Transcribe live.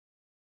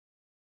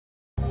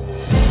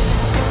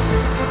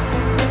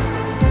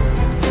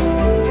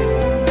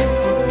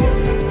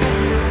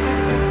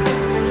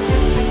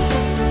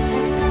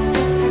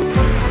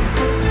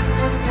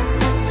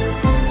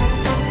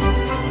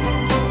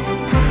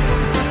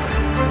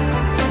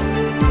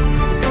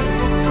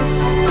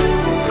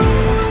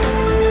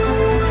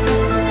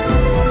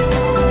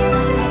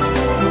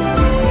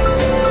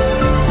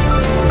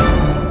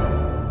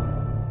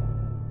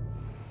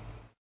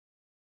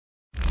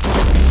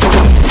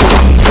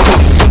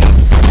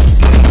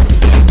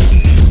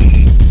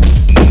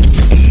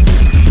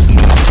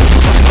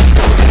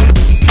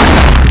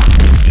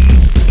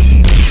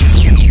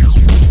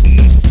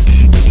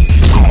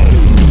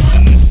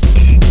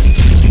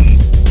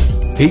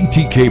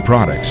ATK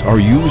products are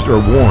used or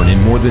worn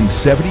in more than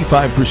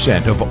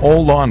 75% of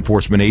all law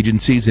enforcement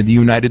agencies in the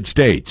United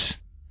States.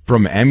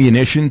 From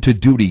ammunition to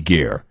duty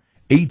gear,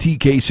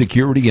 ATK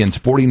Security and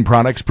Sporting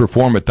products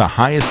perform at the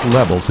highest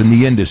levels in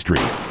the industry.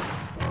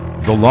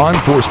 The law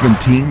enforcement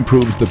team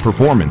proves the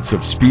performance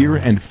of Speer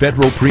and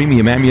Federal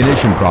Premium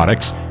ammunition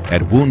products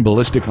at wound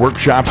ballistic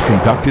workshops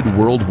conducted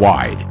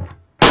worldwide.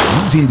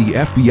 Using the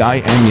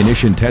FBI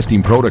ammunition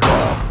testing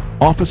protocol,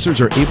 officers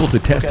are able to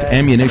test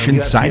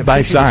ammunition side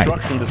by side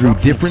through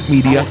different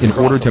media in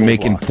order to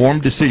make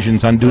informed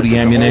decisions on duty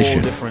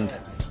ammunition.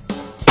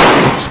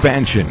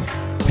 Expansion,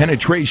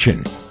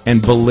 penetration,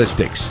 and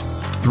ballistics,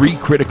 three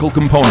critical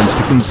components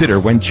to consider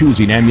when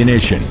choosing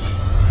ammunition.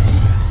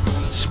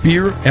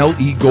 Speer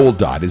LE Gold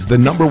Dot is the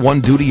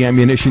 #1 duty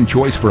ammunition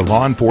choice for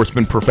law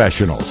enforcement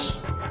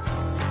professionals.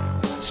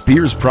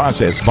 Speer's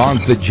process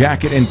bonds the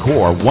jacket and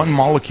core one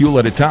molecule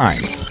at a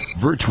time,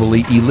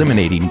 virtually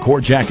eliminating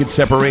core jacket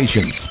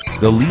separations,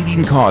 the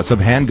leading cause of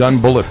handgun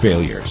bullet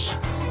failures.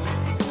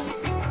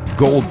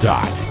 Gold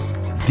Dot,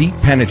 deep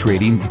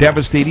penetrating,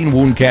 devastating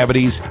wound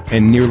cavities,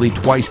 and nearly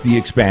twice the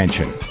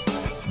expansion.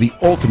 The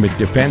ultimate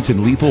defense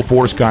in lethal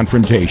force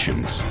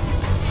confrontations.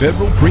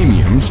 Federal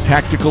Premium's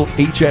Tactical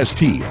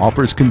HST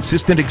offers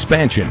consistent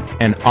expansion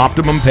and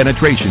optimum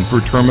penetration for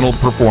terminal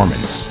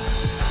performance.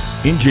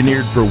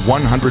 Engineered for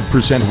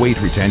 100%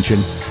 weight retention,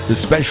 the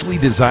specially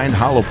designed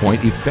hollow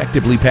point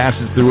effectively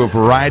passes through a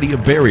variety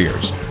of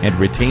barriers and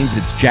retains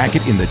its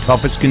jacket in the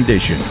toughest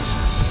conditions.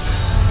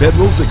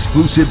 Federal's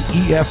exclusive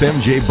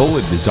EFMJ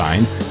bullet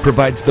design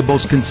provides the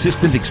most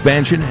consistent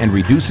expansion and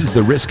reduces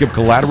the risk of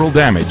collateral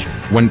damage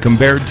when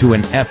compared to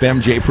an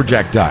FMJ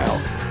projectile.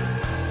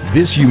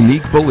 This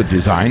unique bullet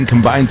design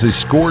combines a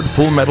scored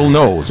full metal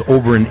nose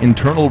over an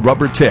internal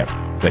rubber tip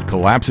that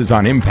collapses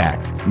on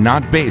impact,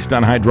 not based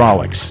on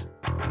hydraulics.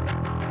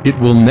 It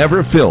will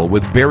never fill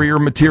with barrier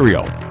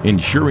material,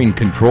 ensuring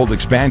controlled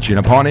expansion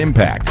upon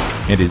impact,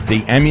 and is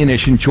the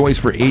ammunition choice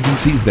for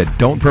agencies that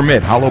don't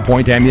permit hollow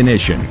point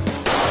ammunition.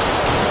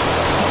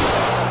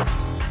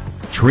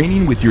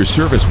 Training with your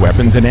service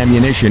weapons and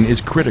ammunition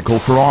is critical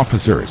for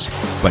officers,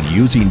 but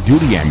using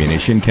duty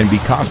ammunition can be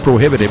cost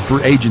prohibitive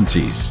for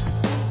agencies.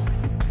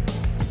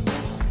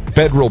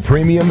 Federal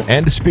Premium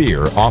and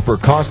Speer offer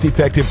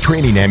cost-effective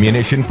training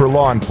ammunition for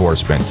law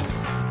enforcement.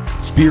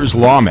 Speer's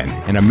Lawman,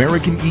 an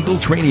American Eagle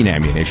training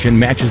ammunition,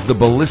 matches the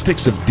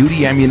ballistics of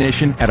duty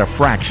ammunition at a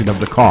fraction of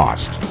the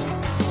cost.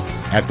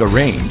 At the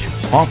range,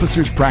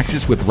 officers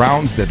practice with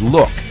rounds that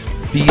look,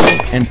 feel,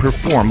 and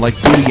perform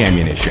like duty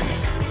ammunition,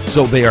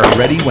 so they are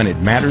ready when it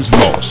matters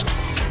most.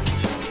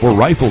 For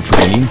rifle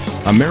training,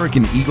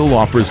 American Eagle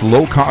offers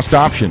low-cost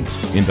options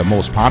in the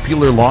most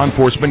popular law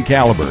enforcement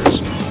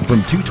calibers,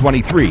 from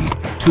 .223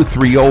 to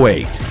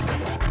 .308.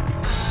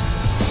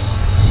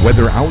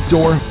 Whether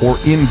outdoor or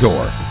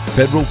indoor,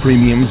 Federal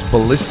Premium's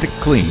Ballistic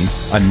Clean,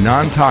 a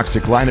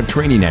non-toxic line of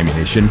training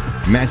ammunition,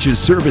 matches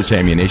service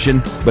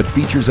ammunition but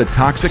features a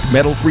toxic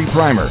metal-free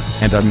primer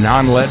and a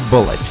non-lead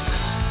bullet.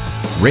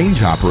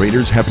 Range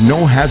operators have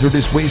no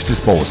hazardous waste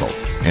disposal,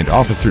 and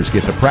officers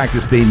get the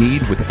practice they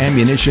need with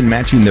ammunition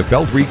matching the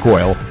felt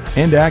recoil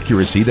and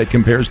accuracy that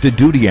compares to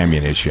duty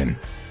ammunition.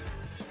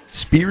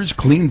 Speer's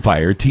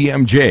Cleanfire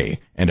TMJ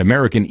and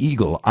American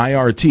Eagle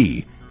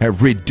IRT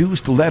have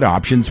reduced lead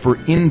options for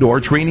indoor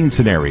training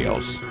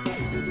scenarios.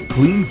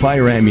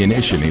 Cleanfire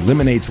ammunition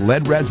eliminates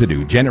lead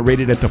residue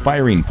generated at the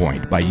firing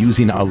point by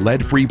using a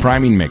lead-free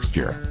priming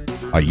mixture.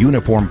 A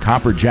uniform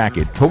copper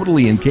jacket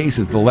totally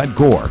encases the lead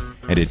core,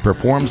 and it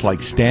performs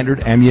like standard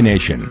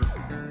ammunition.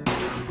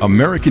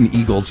 American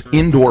Eagle's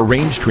indoor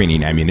range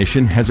training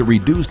ammunition has a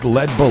reduced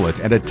lead bullet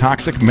and a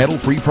toxic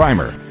metal-free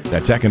primer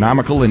that's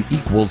economical and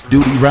equals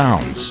duty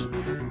rounds.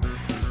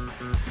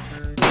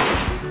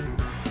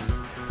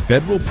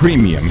 Federal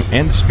Premium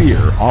and Speer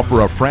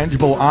offer a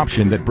frangible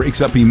option that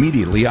breaks up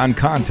immediately on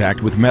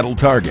contact with metal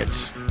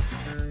targets.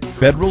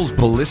 Federal's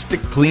Ballistic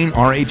Clean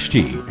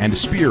RHT and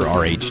Speer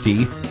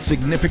RHT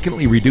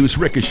significantly reduce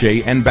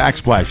ricochet and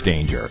backsplash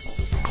danger.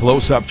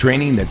 Close-up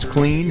training that's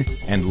clean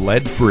and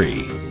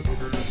lead-free.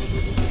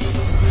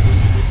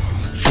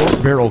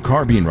 Short-barrel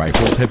carbine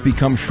rifles have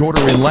become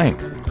shorter in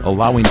length,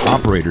 allowing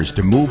operators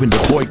to move and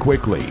deploy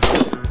quickly.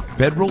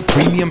 Federal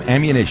Premium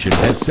ammunition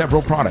has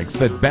several products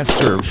that best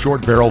serve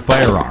short-barrel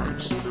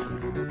firearms.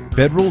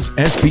 Federal's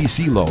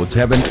SPC loads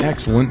have an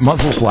excellent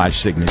muzzle flash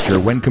signature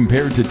when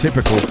compared to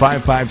typical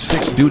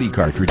 5.56 duty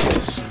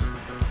cartridges.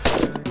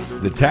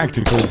 The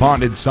tactical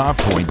bonded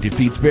soft point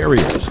defeats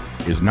barriers,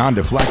 is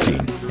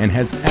non-deflecting, and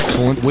has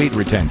excellent weight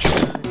retention.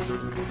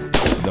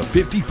 The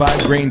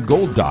 55-grain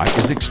Gold Dot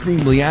is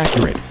extremely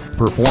accurate,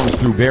 performs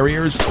through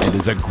barriers, and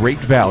is a great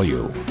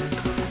value.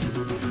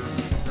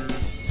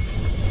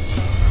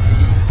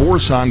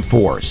 Force on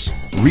Force.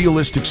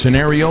 Realistic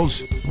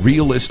scenarios,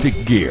 realistic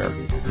gear.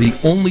 The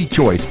only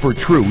choice for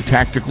true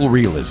tactical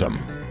realism.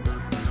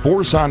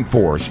 Force on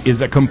Force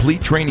is a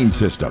complete training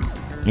system,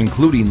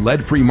 including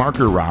lead-free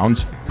marker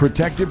rounds,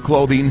 protective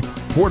clothing,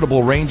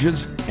 portable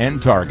ranges,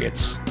 and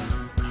targets.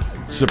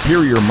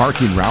 Superior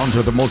marking rounds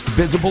are the most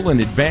visible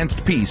and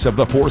advanced piece of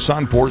the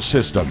force-on-force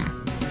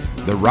system.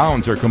 The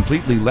rounds are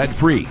completely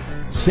lead-free,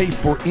 safe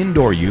for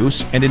indoor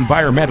use, and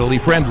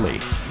environmentally friendly.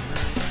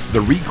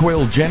 The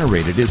recoil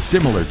generated is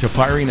similar to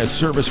firing a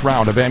service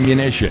round of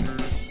ammunition.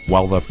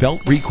 While the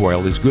felt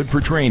recoil is good for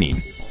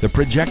training, the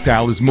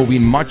projectile is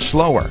moving much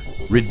slower,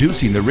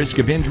 reducing the risk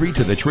of injury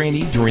to the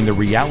trainee during the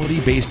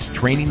reality-based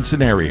training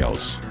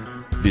scenarios.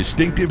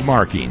 Distinctive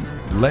marking,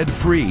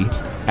 lead-free,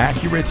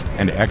 accurate,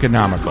 and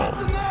economical.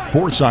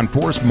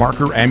 Force-on-force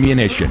marker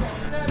ammunition,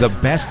 the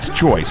best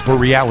choice for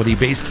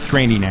reality-based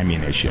training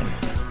ammunition.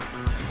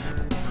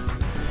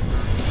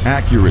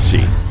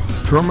 Accuracy,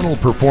 terminal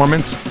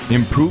performance,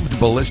 improved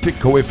ballistic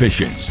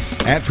coefficients.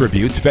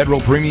 Attributes Federal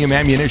Premium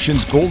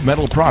Ammunition's gold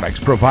medal products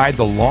provide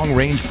the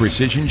long-range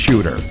precision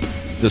shooter.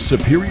 The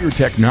superior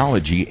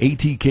technology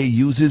ATK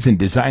uses in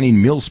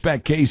designing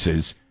mil-spec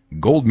cases,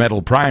 gold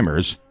medal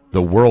primers,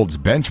 the world's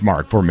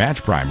benchmark for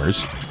match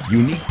primers,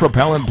 unique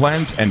propellant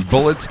blends, and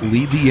bullets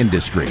lead the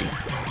industry.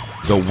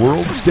 The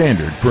world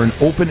standard for an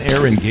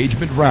open-air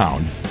engagement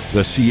round,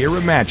 the Sierra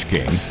Match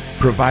King,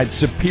 provides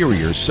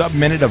superior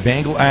sub-minute of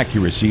angle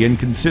accuracy and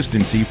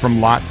consistency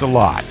from lot to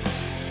lot.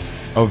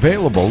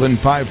 Available in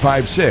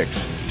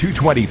 5.56,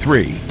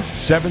 223,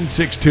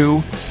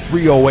 7.62,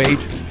 308,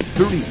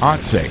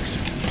 30-06,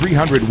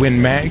 300 Win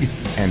Mag,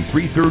 and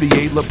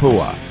 338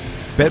 Lapua.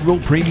 Federal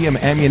Premium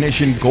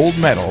Ammunition Gold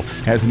Medal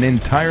has an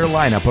entire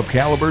lineup of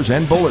calibers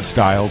and bullet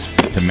styles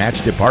to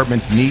match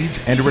departments' needs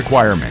and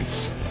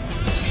requirements.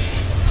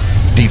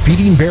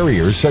 Defeating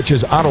barriers such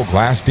as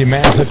autoglass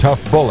demands a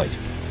tough bullet.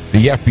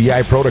 The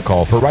FBI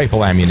protocol for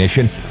rifle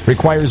ammunition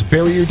requires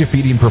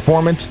barrier-defeating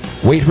performance,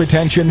 weight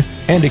retention,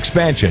 and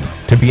expansion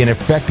to be an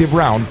effective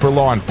round for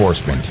law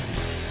enforcement.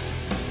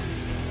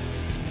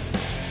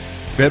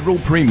 Federal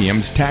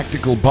Premium's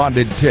tactical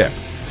bonded tip,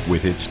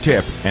 with its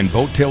tip and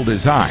boat tail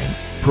design,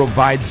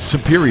 provides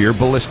superior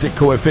ballistic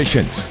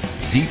coefficients,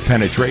 deep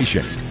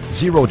penetration,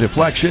 zero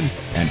deflection,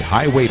 and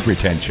high weight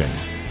retention.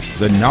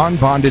 The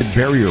non-bonded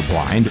barrier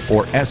blind,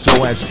 or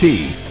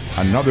SOST,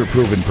 another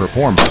proven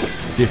performer,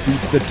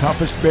 defeats the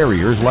toughest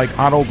barriers like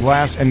auto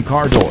glass and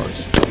car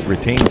doors,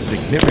 retains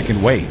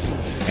significant weight,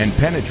 and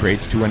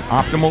penetrates to an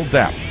optimal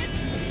depth.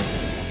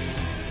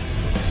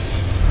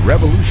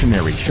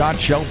 Revolutionary shot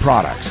shell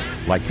products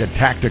like the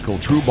Tactical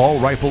True Ball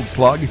Rifled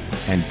Slug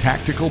and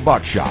Tactical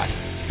Buckshot,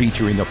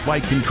 featuring the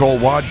flight control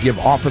wad, give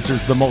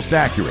officers the most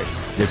accurate,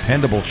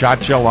 dependable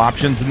shot shell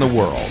options in the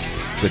world.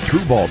 The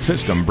True Ball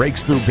system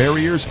breaks through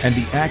barriers and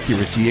the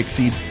accuracy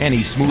exceeds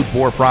any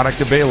smoothbore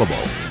product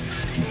available.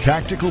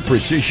 Tactical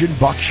Precision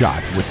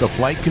Buckshot with the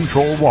flight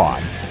control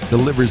wad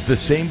delivers the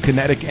same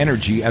kinetic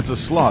energy as a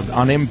slug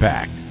on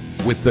impact.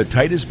 With the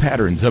tightest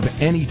patterns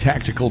of any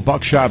tactical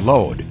buckshot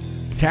load,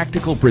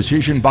 Tactical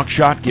Precision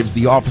Buckshot gives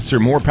the officer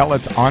more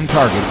pellets on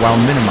target while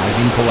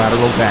minimizing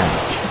collateral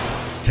damage.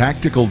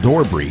 Tactical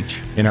Door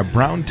Breach, in a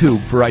brown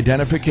tube for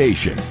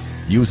identification,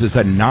 uses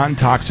a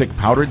non-toxic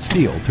powdered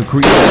steel to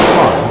create a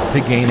slug to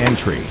gain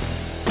entry.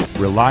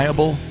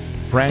 Reliable,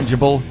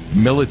 frangible,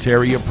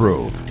 military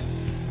approved.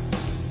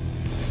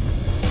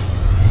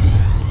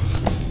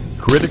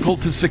 Critical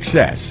to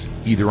success,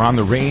 either on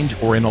the range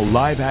or in a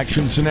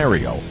live-action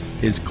scenario,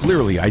 is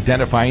clearly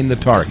identifying the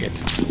target.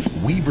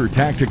 Weaver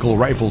tactical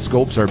rifle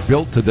scopes are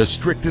built to the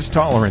strictest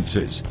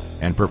tolerances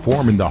and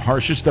perform in the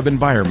harshest of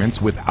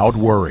environments without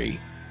worry.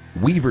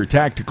 Weaver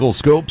tactical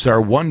scopes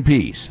are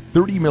one-piece,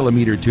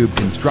 30mm tube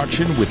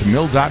construction with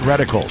mil-dot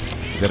reticles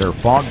that are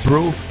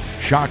fog-proof,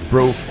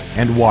 shock-proof,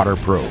 and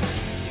waterproof.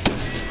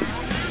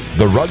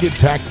 The rugged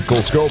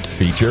tactical scopes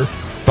feature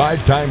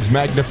 5x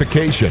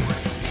magnification,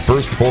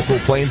 first focal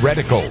plane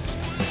reticles,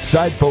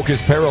 side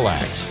focus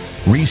parallax,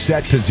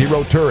 reset to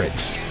zero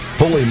turrets,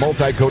 fully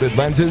multi-coated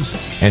lenses,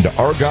 and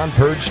argon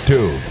purge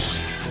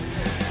tubes.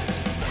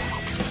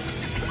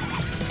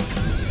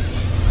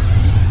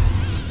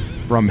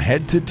 From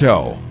head to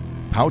toe,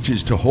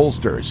 pouches to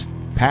holsters,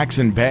 packs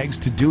and bags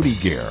to duty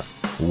gear,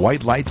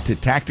 white lights to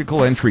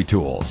tactical entry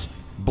tools,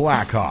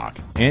 Blackhawk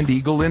and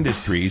Eagle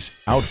Industries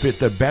outfit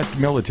the best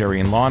military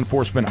and law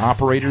enforcement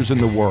operators in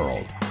the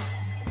world.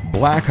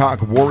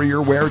 Blackhawk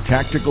Warrior Wear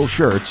tactical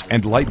shirts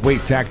and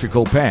lightweight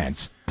tactical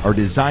pants are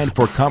designed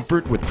for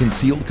comfort with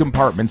concealed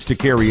compartments to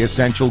carry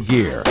essential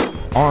gear.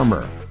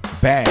 Armor,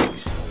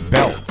 bags,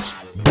 belts,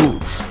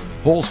 boots,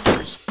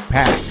 holsters,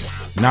 packs,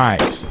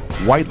 knives,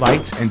 white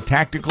lights, and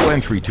tactical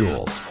entry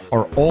tools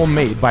are all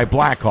made by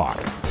Blackhawk,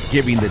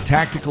 giving the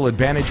tactical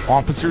advantage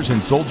officers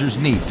and soldiers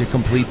need to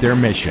complete their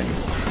mission.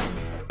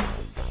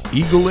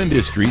 Eagle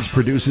Industries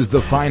produces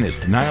the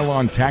finest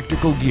nylon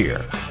tactical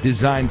gear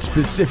designed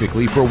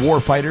specifically for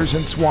warfighters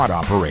and SWAT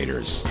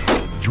operators.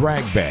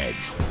 Drag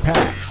bags,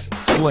 packs,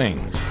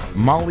 slings,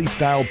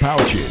 Molly-style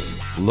pouches,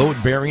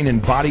 load-bearing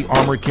and body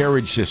armor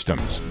carriage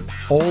systems,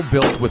 all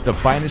built with the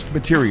finest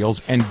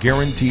materials and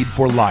guaranteed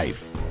for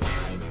life.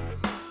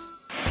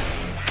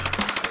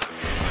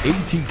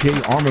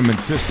 ATK Armament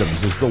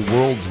Systems is the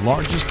world's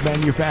largest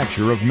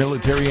manufacturer of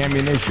military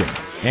ammunition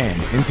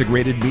and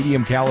integrated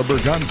medium caliber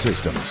gun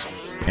systems.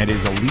 and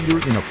is a leader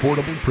in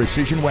affordable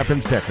precision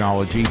weapons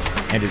technology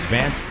and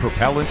advanced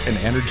propellant and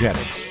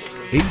energetics.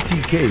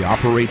 ATK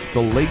operates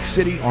the Lake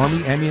City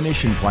Army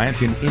Ammunition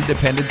Plant in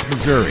Independence,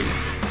 Missouri,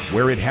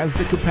 where it has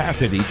the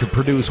capacity to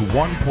produce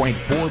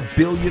 1.4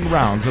 billion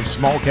rounds of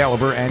small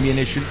caliber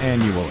ammunition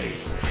annually.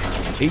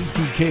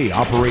 ATK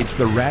operates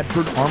the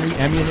Radford Army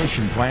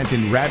Ammunition Plant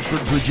in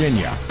Radford,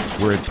 Virginia,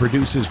 where it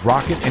produces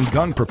rocket and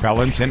gun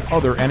propellants and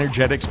other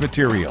energetics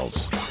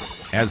materials.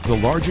 As the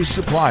largest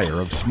supplier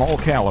of small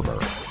caliber,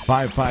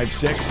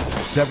 5.56,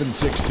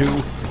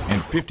 7.62,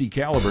 and 50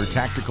 caliber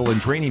tactical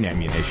and training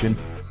ammunition,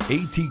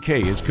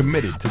 ATK is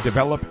committed to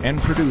develop and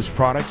produce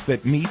products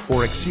that meet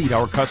or exceed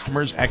our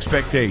customers'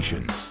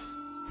 expectations.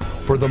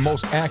 For the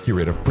most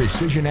accurate of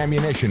precision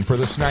ammunition for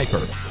the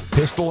sniper,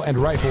 pistol and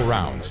rifle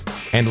rounds,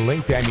 and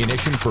linked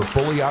ammunition for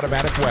fully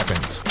automatic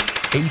weapons,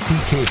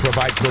 ATK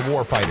provides the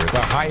warfighter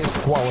the highest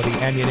quality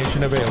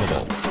ammunition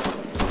available.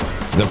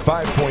 The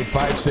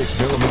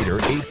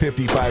 5.56mm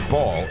 855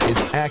 ball is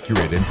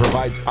accurate and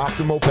provides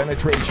optimal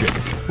penetration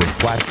with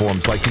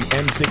platforms like the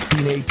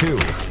M16A2,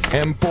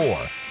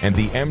 M4, and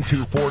the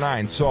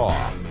M249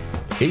 saw.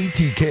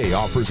 ATK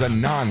offers a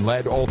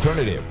non-lead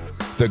alternative.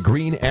 The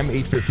green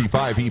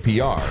M855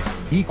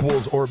 EPR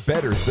equals or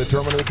betters the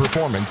terminal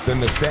performance than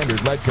the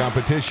standard lead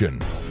competition.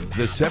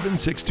 The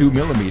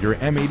 7.62mm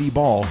M80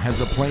 ball has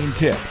a plain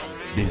tip,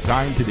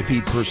 designed to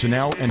defeat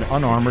personnel and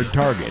unarmored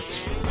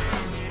targets.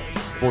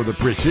 For the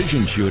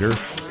precision shooter,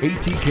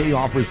 ATK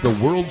offers the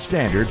world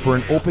standard for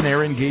an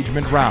open-air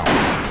engagement round,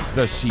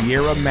 the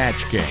Sierra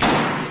Match King.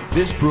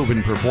 This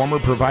proven performer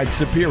provides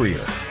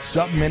superior,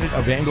 sub-minute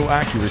of angle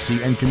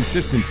accuracy and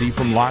consistency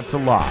from lot to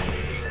lot.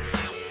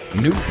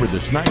 New for the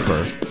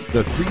sniper,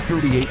 the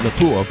 .338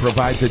 Lapua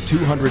provides a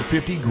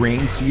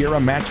 250-grain Sierra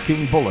Match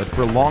King bullet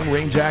for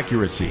long-range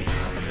accuracy.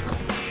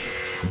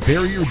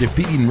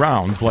 Barrier-defeating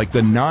rounds like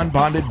the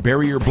non-bonded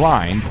barrier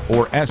blind,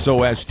 or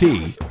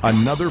SOST,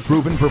 another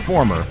proven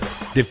performer,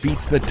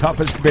 defeats the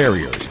toughest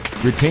barriers,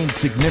 retains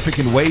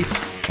significant weight,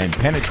 and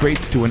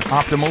penetrates to an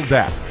optimal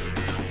depth.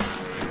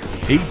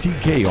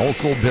 ATK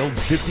also builds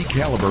 50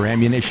 caliber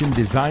ammunition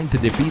designed to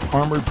defeat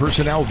armored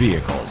personnel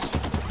vehicles.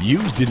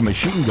 Used in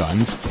machine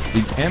guns,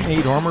 the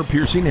M8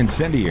 armor-piercing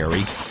incendiary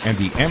and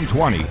the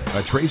M20,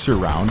 a tracer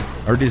round,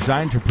 are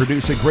designed to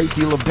produce a great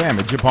deal of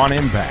damage upon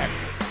impact.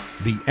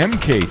 The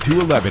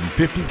MK211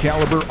 50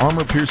 caliber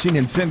armor-piercing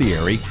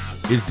incendiary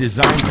is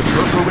designed to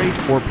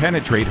perforate or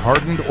penetrate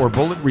hardened or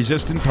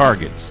bullet-resistant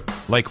targets,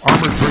 like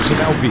armored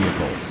personnel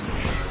vehicles.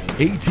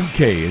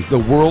 ATK is the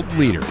world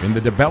leader in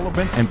the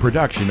development and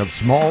production of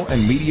small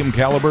and medium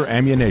caliber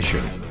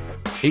ammunition.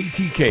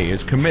 ATK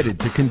is committed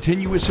to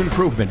continuous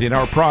improvement in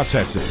our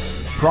processes,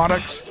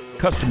 products,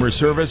 customer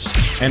service,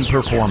 and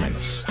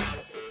performance.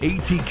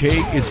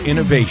 ATK is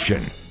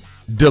innovation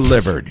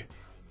delivered.